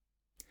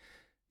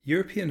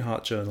European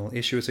Heart Journal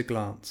Issue at a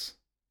Glance,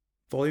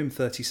 Volume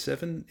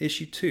 37,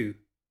 Issue 2,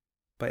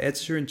 by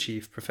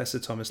Editor-in-Chief Professor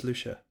Thomas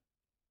Lucia.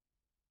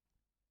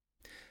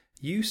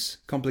 Use,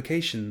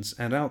 Complications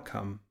and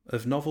Outcome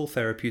of Novel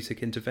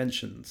Therapeutic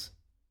Interventions.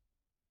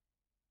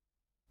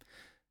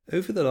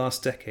 Over the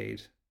last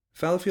decade,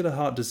 valvular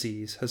heart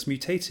disease has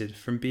mutated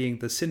from being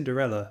the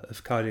Cinderella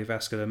of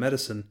cardiovascular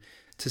medicine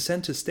to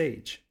centre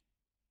stage.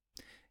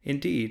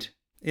 Indeed,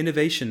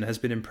 innovation has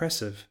been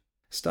impressive,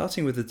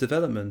 starting with the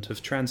development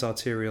of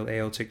transarterial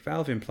aortic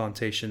valve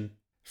implantation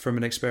from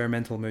an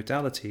experimental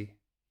modality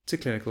to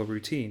clinical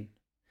routine,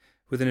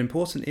 with an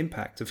important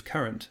impact of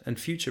current and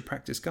future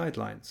practice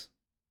guidelines.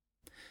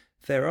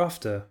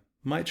 Thereafter,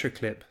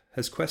 MitraClip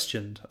has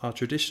questioned our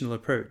traditional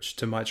approach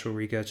to mitral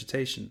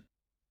regurgitation.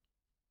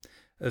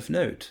 Of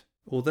note,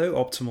 although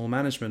optimal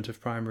management of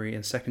primary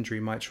and secondary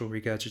mitral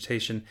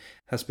regurgitation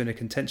has been a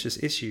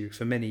contentious issue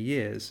for many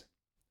years,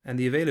 and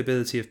the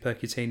availability of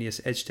percutaneous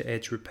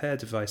edge-to-edge repair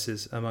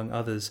devices, among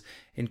others,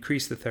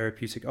 increase the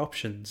therapeutic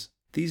options,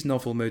 these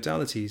novel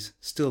modalities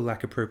still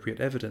lack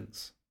appropriate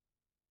evidence.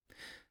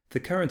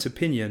 The current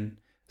opinion,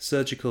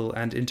 Surgical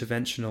and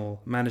Interventional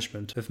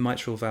Management of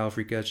Mitral Valve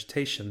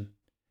Regurgitation,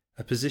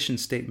 a position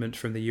statement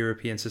from the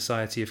European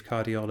Society of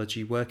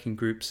Cardiology Working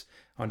Groups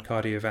on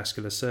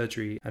Cardiovascular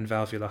Surgery and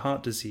Valvular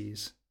Heart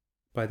Disease,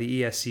 by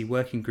the ESC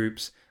Working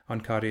Groups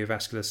on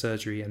Cardiovascular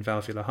Surgery and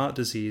Valvular Heart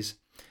Disease,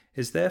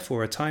 is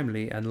therefore a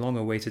timely and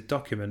long-awaited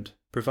document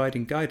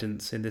providing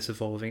guidance in this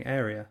evolving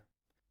area.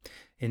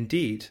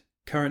 Indeed,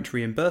 current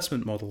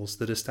reimbursement models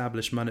that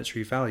establish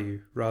monetary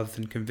value rather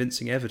than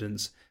convincing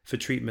evidence for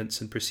treatments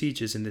and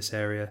procedures in this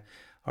area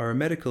are a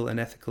medical and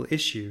ethical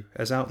issue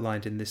as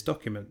outlined in this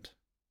document.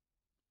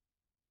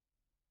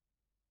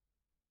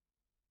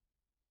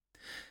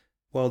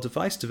 While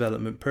device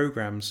development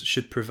programs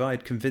should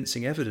provide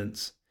convincing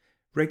evidence,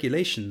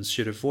 regulations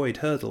should avoid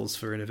hurdles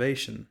for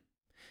innovation.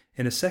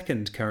 In a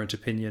second current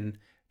opinion,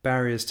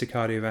 Barriers to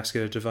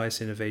Cardiovascular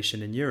Device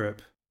Innovation in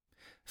Europe,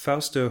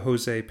 Fausto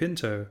José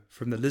Pinto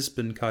from the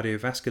Lisbon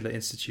Cardiovascular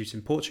Institute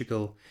in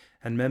Portugal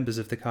and members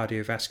of the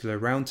Cardiovascular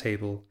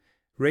Roundtable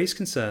raise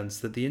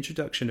concerns that the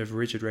introduction of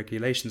rigid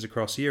regulations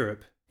across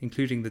Europe,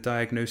 including the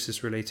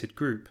Diagnosis-Related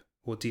Group,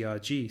 or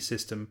DRG,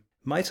 system,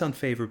 might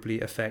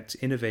unfavourably affect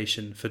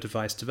innovation for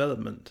device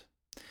development.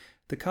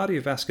 The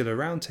Cardiovascular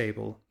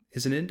Roundtable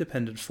is an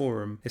independent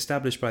forum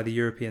established by the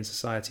European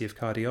Society of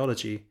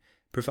Cardiology,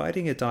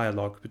 providing a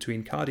dialogue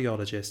between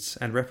cardiologists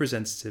and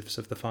representatives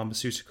of the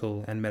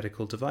pharmaceutical and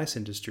medical device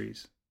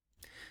industries.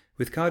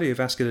 With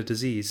cardiovascular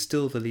disease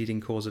still the leading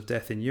cause of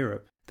death in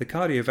Europe, the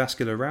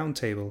Cardiovascular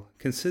Roundtable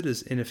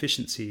considers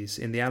inefficiencies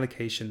in the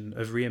allocation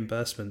of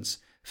reimbursements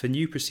for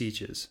new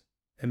procedures,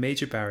 a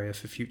major barrier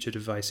for future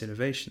device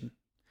innovation.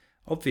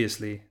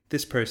 Obviously,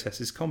 this process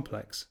is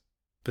complex,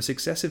 but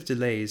excessive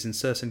delays in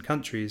certain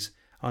countries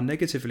are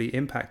negatively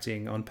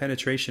impacting on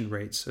penetration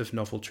rates of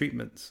novel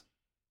treatments.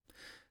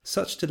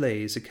 Such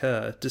delays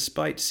occur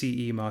despite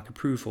CE mark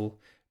approval,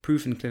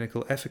 proven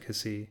clinical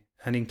efficacy,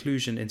 and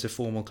inclusion into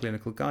formal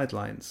clinical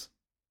guidelines.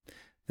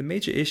 The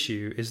major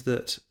issue is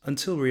that,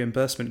 until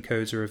reimbursement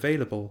codes are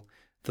available,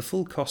 the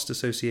full cost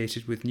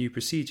associated with new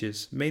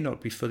procedures may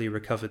not be fully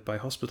recovered by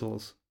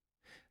hospitals.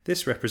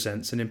 This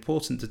represents an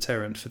important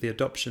deterrent for the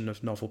adoption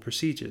of novel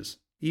procedures,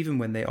 even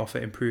when they offer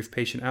improved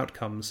patient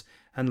outcomes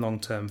and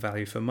long-term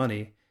value for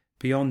money,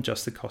 beyond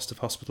just the cost of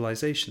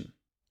hospitalization.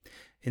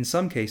 In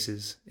some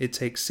cases, it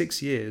takes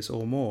 6 years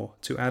or more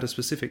to add a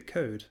specific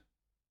code.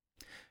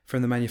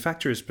 From the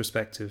manufacturer's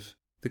perspective,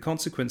 the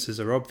consequences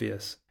are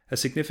obvious: a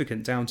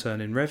significant downturn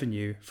in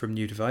revenue from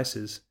new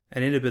devices,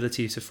 an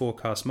inability to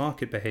forecast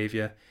market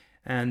behavior,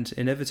 and,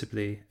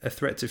 inevitably, a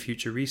threat to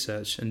future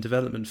research and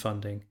development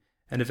funding,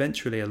 and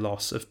eventually a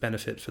loss of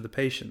benefit for the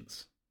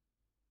patients.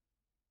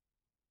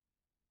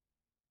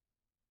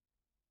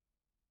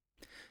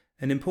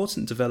 An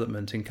important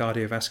development in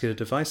cardiovascular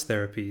device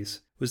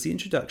therapies was the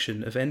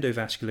introduction of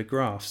endovascular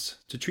grafts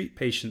to treat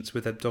patients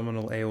with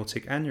abdominal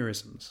aortic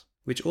aneurysms,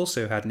 which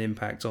also had an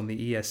impact on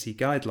the ESC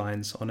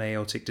guidelines on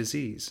aortic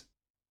disease.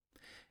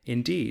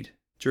 Indeed,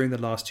 during the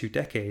last 2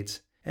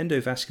 decades,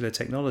 endovascular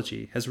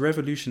technology has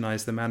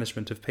revolutionized the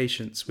management of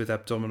patients with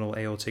abdominal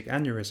aortic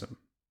aneurysm.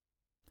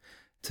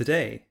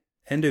 Today,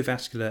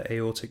 endovascular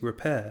aortic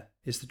repair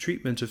is the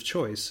treatment of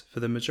choice for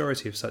the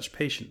majority of such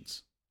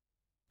patients.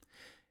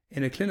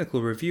 In a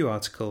clinical review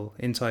article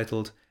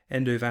entitled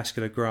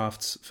Endovascular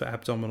Grafts for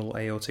Abdominal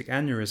Aortic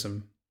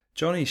Aneurysm,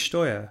 Johnny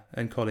Steuer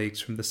and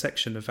colleagues from the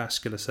section of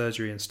vascular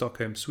surgery in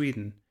Stockholm,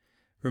 Sweden,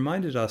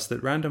 reminded us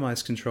that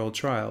randomized controlled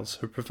trials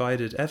have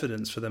provided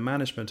evidence for the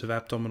management of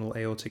abdominal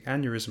aortic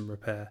aneurysm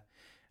repair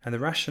and the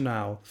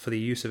rationale for the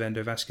use of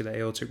endovascular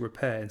aortic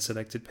repair in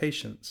selected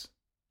patients.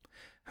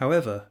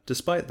 However,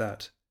 despite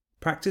that,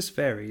 practice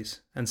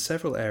varies and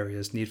several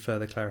areas need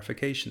further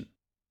clarification.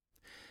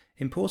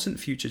 Important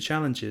future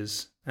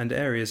challenges and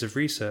areas of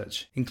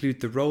research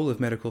include the role of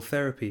medical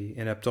therapy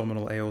in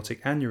abdominal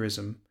aortic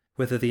aneurysm,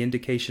 whether the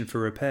indication for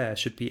repair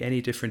should be any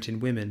different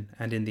in women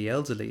and in the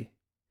elderly,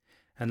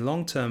 and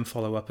long-term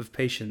follow-up of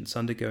patients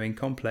undergoing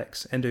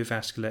complex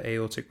endovascular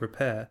aortic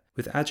repair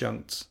with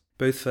adjuncts,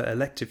 both for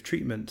elective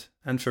treatment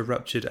and for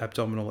ruptured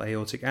abdominal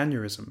aortic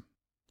aneurysm.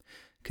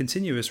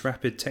 Continuous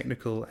rapid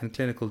technical and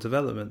clinical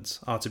developments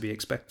are to be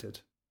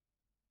expected.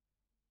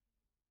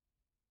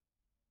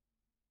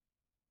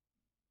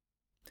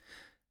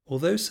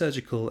 Although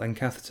surgical and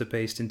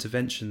catheter-based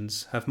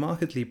interventions have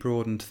markedly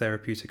broadened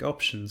therapeutic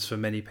options for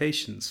many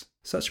patients,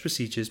 such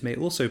procedures may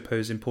also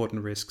pose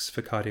important risks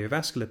for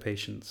cardiovascular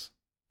patients.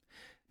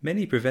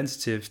 Many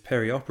preventative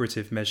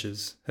perioperative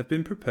measures have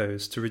been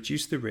proposed to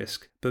reduce the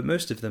risk, but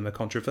most of them are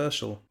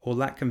controversial or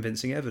lack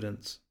convincing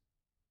evidence.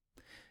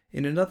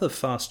 In another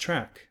fast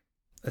track,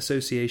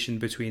 association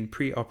between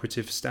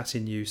preoperative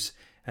statin use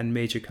and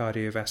major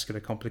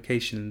cardiovascular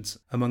complications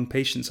among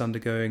patients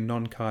undergoing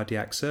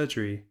non-cardiac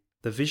surgery,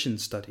 the VISION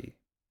study,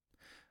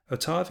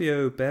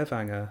 Otávio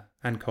Berwanger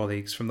and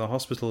colleagues from the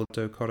Hospital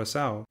do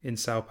Coração in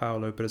São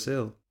Paulo,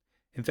 Brazil,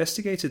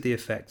 investigated the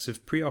effects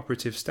of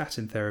preoperative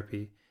statin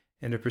therapy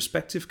in a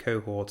prospective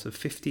cohort of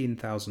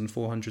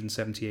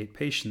 15,478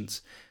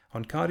 patients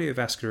on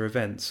cardiovascular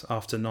events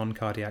after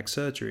non-cardiac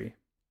surgery.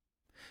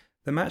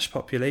 The matched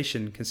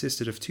population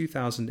consisted of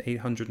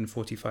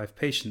 2,845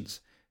 patients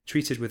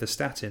treated with a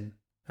statin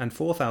and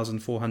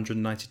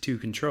 4,492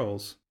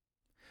 controls.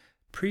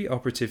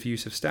 Preoperative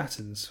use of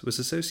statins was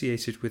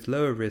associated with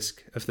lower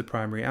risk of the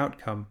primary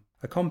outcome,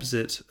 a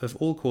composite of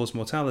all-cause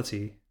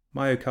mortality,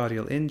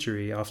 myocardial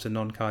injury after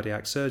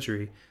non-cardiac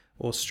surgery,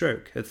 or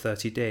stroke at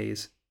 30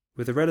 days,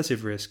 with a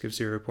relative risk of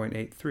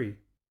 0.83.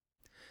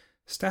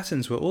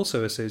 Statins were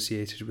also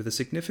associated with a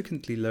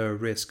significantly lower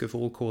risk of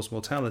all-cause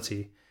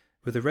mortality,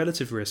 with a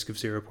relative risk of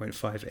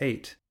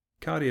 0.58,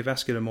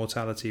 cardiovascular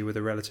mortality with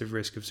a relative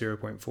risk of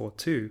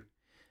 0.42,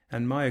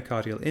 and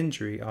myocardial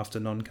injury after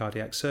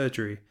non-cardiac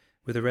surgery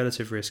with a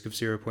relative risk of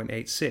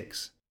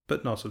 0.86,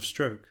 but not of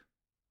stroke.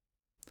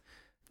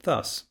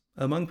 Thus,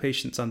 among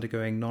patients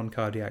undergoing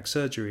non-cardiac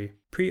surgery,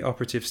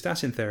 preoperative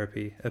statin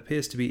therapy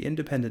appears to be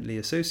independently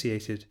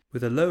associated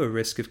with a lower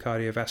risk of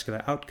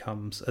cardiovascular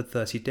outcomes at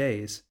 30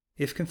 days,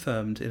 if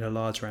confirmed in a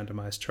large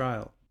randomized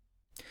trial.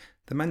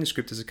 The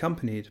manuscript is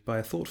accompanied by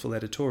a thoughtful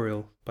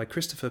editorial by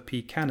Christopher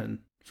P.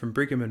 Cannon from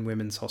Brigham and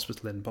Women's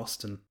Hospital in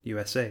Boston,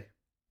 USA.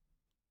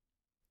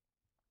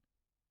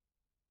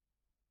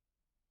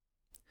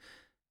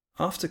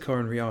 After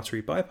coronary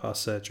artery bypass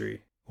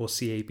surgery, or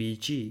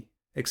CABG,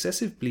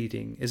 excessive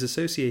bleeding is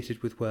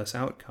associated with worse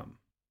outcome.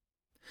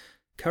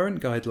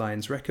 Current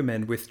guidelines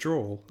recommend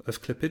withdrawal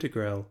of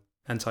clopidogrel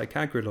and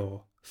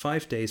ticagrelor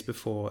 5 days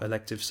before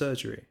elective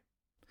surgery.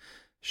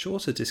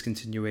 Shorter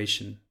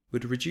discontinuation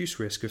would reduce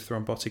risk of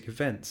thrombotic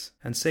events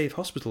and save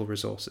hospital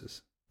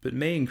resources, but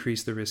may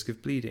increase the risk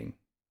of bleeding.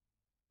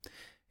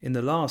 In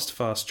the last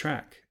fast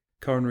track,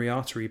 coronary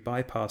artery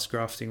bypass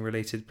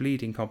grafting-related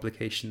bleeding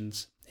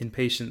complications in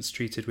patients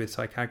treated with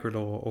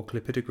ticagrelor or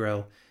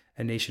clopidogrel,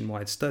 a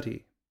nationwide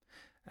study,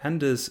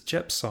 Anders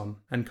Jeppsson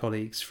and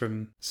colleagues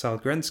from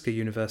Sahlgrenska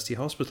University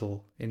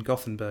Hospital in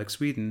Gothenburg,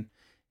 Sweden,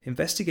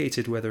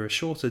 investigated whether a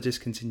shorter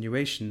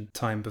discontinuation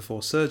time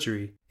before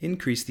surgery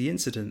increased the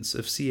incidence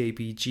of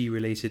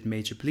CABG-related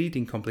major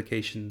bleeding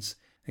complications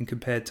and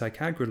compared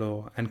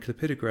ticagrelor and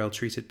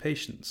clopidogrel-treated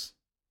patients.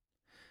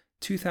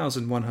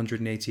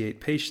 2,188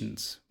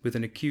 patients with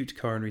an acute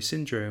coronary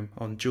syndrome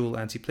on dual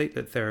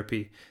antiplatelet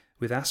therapy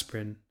with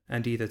aspirin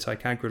and either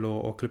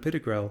ticagrelor or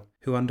clopidogrel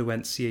who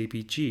underwent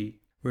CABG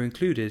were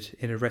included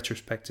in a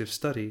retrospective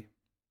study.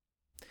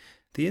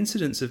 The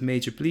incidence of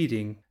major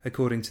bleeding,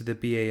 according to the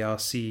BARC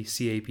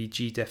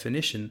CABG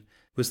definition,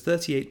 was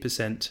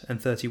 38% and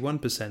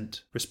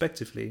 31%,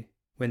 respectively,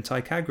 when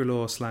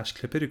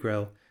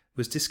ticagrelor/clopidogrel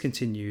was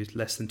discontinued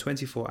less than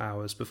 24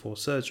 hours before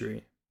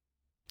surgery.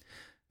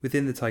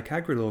 Within the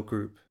ticagrelor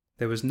group,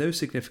 there was no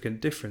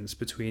significant difference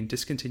between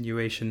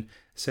discontinuation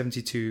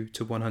 72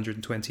 to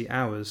 120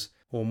 hours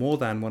or more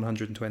than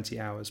 120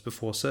 hours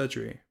before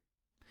surgery.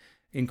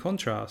 In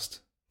contrast,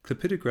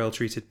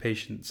 clopidogrel-treated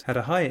patients had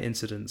a higher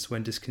incidence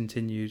when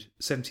discontinued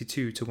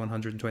 72 to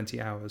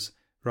 120 hours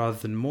rather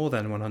than more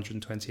than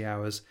 120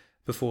 hours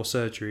before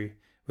surgery,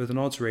 with an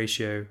odds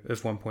ratio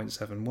of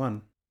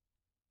 1.71.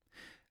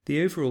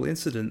 The overall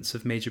incidence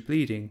of major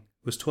bleeding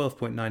was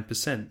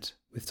 12.9%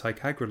 with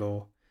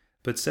ticagrelor,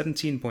 but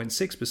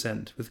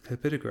 17.6% with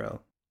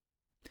clopidogrel.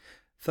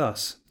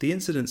 Thus, the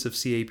incidence of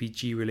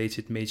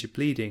CABG-related major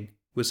bleeding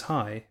was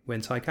high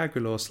when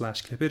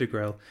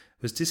ticagrelor/clopidogrel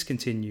was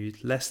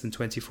discontinued less than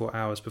 24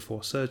 hours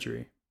before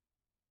surgery.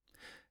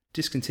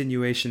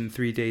 Discontinuation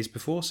 3 days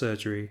before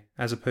surgery,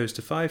 as opposed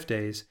to 5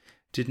 days,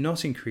 did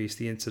not increase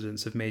the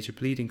incidence of major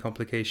bleeding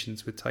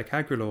complications with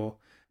ticagrelor,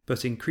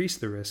 but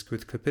increased the risk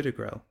with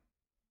clopidogrel.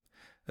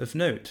 Of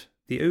note,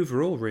 the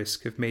overall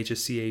risk of major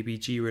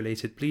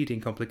CABG-related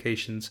bleeding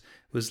complications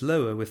was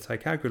lower with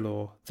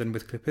ticagrelor than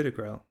with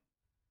clopidogrel.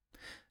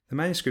 The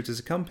manuscript is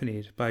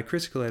accompanied by a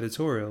critical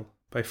editorial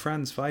by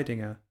Franz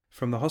Weidinger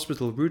from the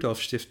Hospital Rudolf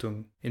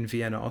Stiftung in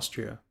Vienna,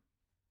 Austria.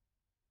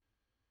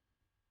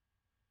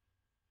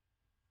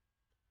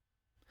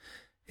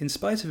 In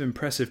spite of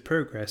impressive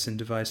progress in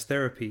device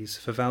therapies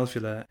for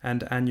valvular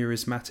and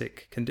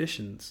aneurysmatic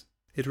conditions,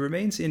 it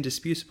remains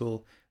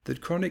indisputable that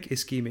chronic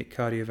ischemic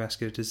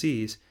cardiovascular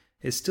disease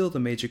is still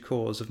the major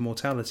cause of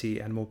mortality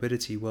and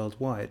morbidity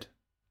worldwide.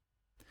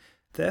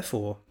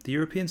 Therefore, the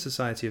European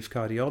Society of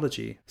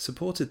Cardiology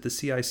supported the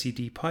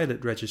CICD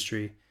pilot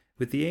registry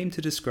with the aim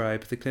to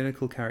describe the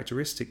clinical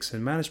characteristics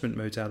and management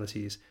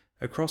modalities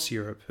across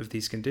Europe of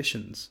these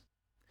conditions.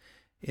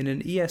 In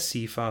an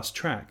ESC fast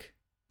track,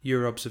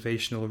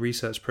 Euro-Observational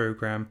Research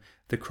Programme,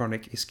 the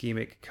Chronic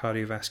Ischemic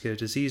Cardiovascular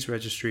Disease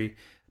Registry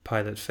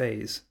Pilot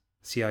Phase,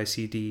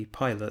 CICD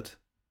Pilot,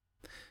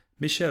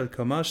 Michel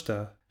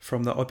Comajda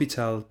from the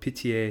Hôpital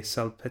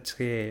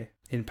Pitié-Salpêtrière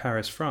in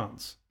Paris,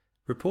 France,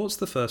 reports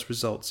the first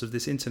results of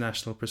this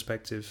international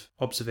prospective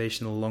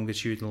observational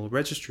longitudinal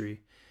registry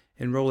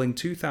enrolling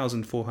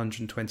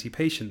 2,420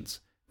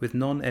 patients with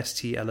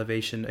non-ST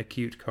elevation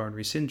acute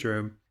coronary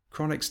syndrome,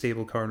 chronic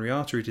stable coronary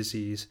artery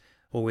disease,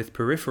 or with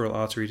peripheral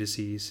artery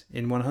disease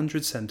in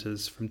 100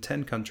 centres from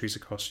 10 countries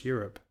across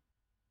Europe.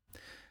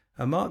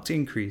 A marked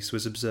increase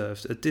was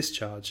observed at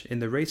discharge in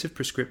the rate of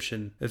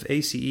prescription of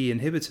ACE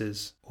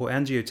inhibitors or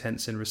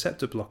angiotensin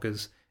receptor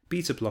blockers,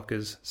 beta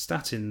blockers,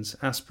 statins,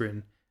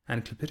 aspirin,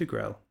 and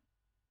clopidogrel.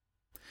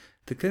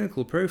 The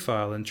clinical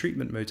profile and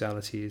treatment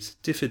modalities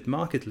differed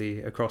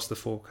markedly across the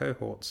 4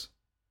 cohorts.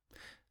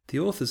 The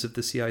authors of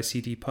the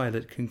CICD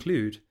pilot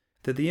conclude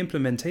that the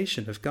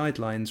implementation of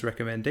guidelines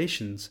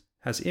recommendations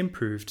has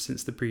improved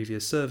since the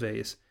previous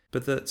surveys,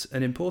 but that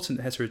an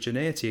important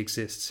heterogeneity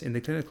exists in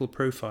the clinical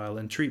profile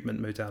and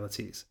treatment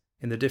modalities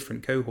in the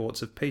different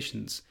cohorts of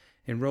patients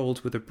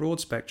enrolled with a broad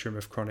spectrum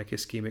of chronic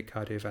ischemic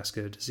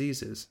cardiovascular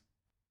diseases.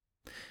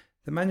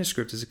 The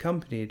manuscript is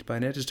accompanied by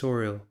an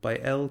editorial by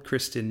L.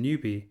 Kristin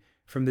Newby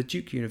from the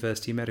Duke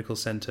University Medical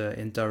Center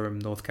in Durham,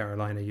 North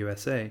Carolina,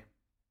 USA.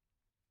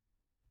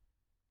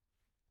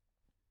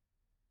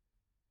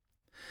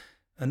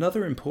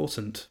 Another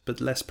important but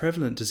less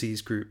prevalent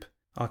disease group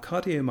are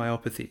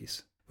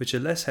cardiomyopathies, which are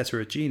less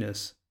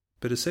heterogeneous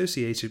but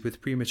associated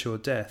with premature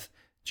death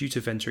due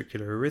to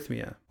ventricular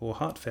arrhythmia or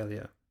heart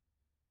failure.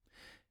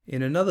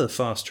 In another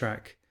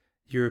fast-track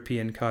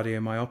European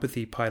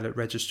Cardiomyopathy Pilot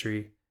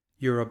Registry,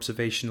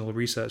 Euro-Observational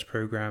Research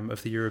Programme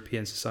of the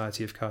European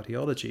Society of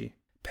Cardiology,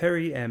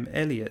 Perry M.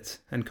 Elliott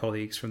and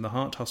colleagues from the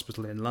Heart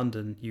Hospital in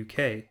London,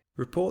 UK,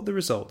 report the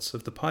results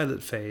of the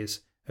pilot phase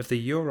of the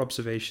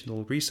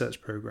Euro-Observational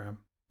Research Programme,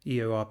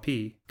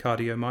 EORP,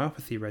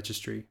 Cardiomyopathy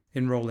Registry,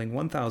 enrolling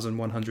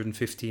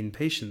 1,115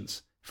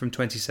 patients from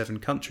 27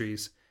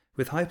 countries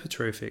with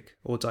hypertrophic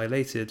or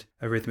dilated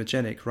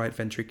arrhythmogenic right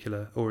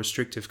ventricular or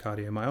restrictive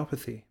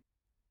cardiomyopathy.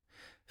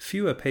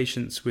 Fewer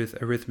patients with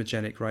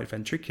arrhythmogenic right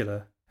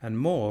ventricular and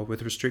more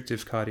with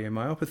restrictive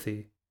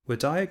cardiomyopathy were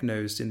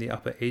diagnosed in the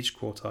upper age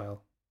quartile.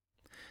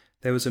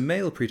 There was a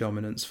male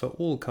predominance for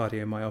all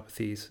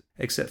cardiomyopathies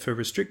except for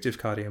restrictive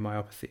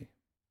cardiomyopathy.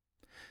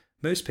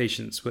 Most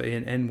patients were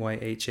in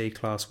NYHA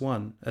Class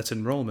 1 at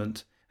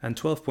enrollment, and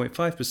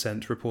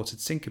 12.5%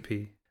 reported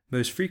syncope,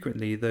 most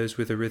frequently those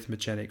with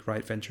arrhythmogenic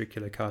right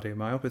ventricular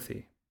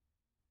cardiomyopathy.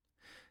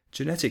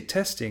 Genetic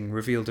testing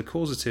revealed a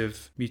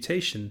causative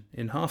mutation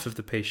in half of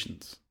the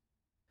patients.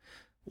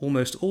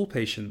 Almost all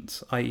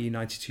patients, i.e.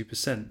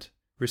 92%,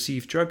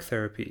 received drug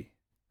therapy,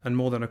 and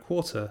more than a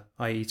quarter,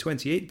 i.e.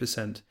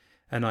 28%,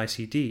 an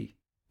ICD,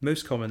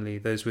 most commonly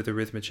those with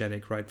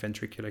arrhythmogenic right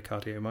ventricular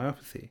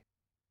cardiomyopathy.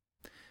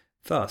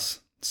 Thus,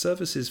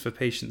 services for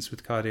patients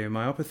with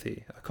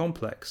cardiomyopathy are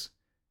complex,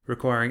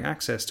 requiring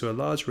access to a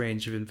large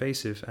range of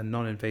invasive and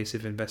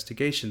non-invasive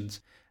investigations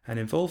and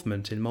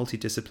involvement in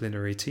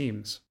multidisciplinary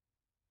teams.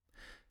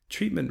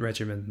 Treatment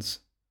regimens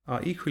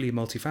are equally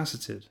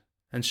multifaceted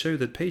and show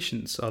that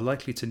patients are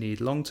likely to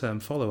need long-term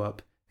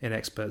follow-up in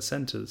expert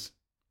centers.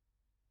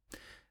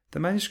 The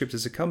manuscript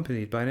is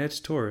accompanied by an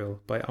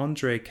editorial by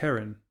Andrei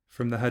Keren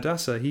from the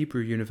Hadassah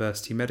Hebrew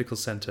University Medical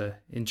Center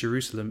in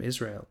Jerusalem,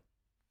 Israel.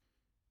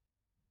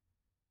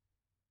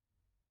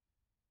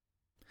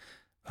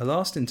 A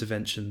last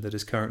intervention that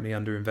is currently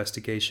under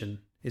investigation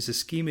is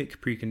ischemic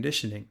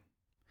preconditioning.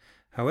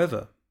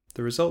 However,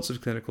 the results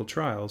of clinical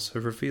trials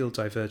have revealed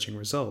diverging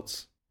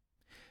results.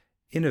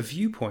 In a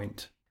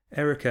viewpoint,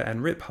 Erica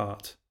and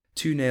Riphart,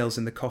 2 nails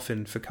in the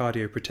coffin for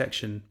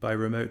cardioprotection by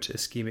remote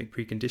ischemic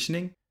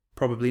preconditioning?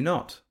 Probably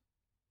not.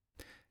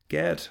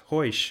 Gerd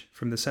Heusch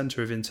from the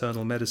Center of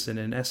Internal Medicine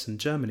in Essen,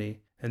 Germany,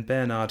 and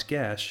Bernard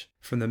Gersch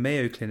from the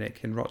Mayo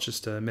Clinic in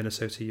Rochester,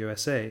 Minnesota,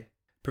 USA,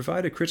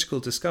 provide a critical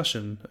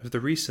discussion of the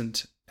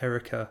recent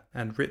Erica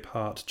and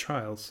Riphart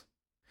trials.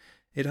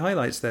 It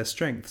highlights their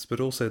strengths but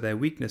also their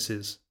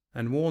weaknesses,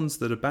 and warns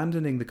that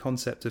abandoning the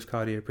concept of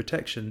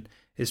cardioprotection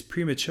is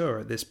premature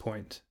at this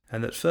point,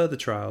 and that further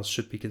trials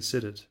should be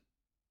considered.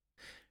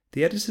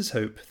 The editors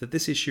hope that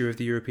this issue of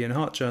the European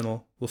Heart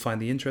Journal will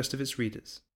find the interest of its readers.